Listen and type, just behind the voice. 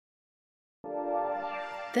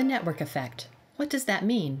The network effect. What does that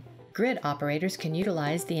mean? Grid operators can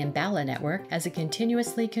utilize the Enbala network as a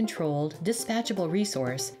continuously controlled, dispatchable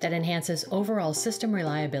resource that enhances overall system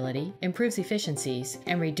reliability, improves efficiencies,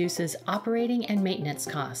 and reduces operating and maintenance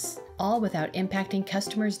costs, all without impacting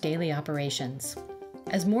customers' daily operations.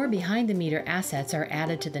 As more behind-the-meter assets are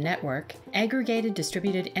added to the network, aggregated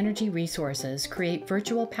distributed energy resources create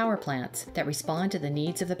virtual power plants that respond to the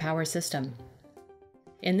needs of the power system.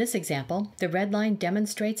 In this example, the red line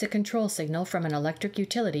demonstrates a control signal from an electric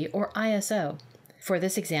utility or ISO. For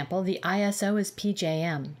this example, the ISO is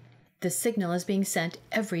PJM. The signal is being sent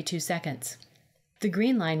every 2 seconds. The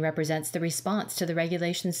green line represents the response to the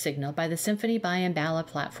regulation signal by the Symphony by Enbala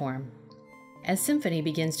platform. As Symphony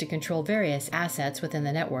begins to control various assets within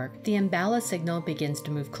the network, the Enbala signal begins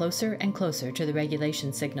to move closer and closer to the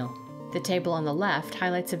regulation signal. The table on the left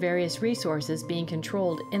highlights the various resources being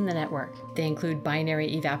controlled in the network. They include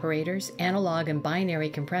binary evaporators, analog and binary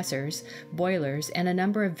compressors, boilers, and a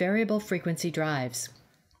number of variable frequency drives.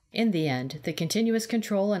 In the end, the continuous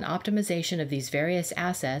control and optimization of these various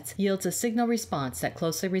assets yields a signal response that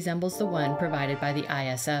closely resembles the one provided by the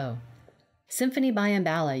ISO. Symphony by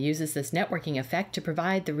Enbala uses this networking effect to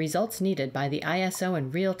provide the results needed by the ISO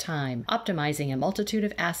in real time, optimizing a multitude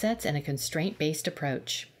of assets in a constraint-based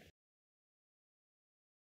approach.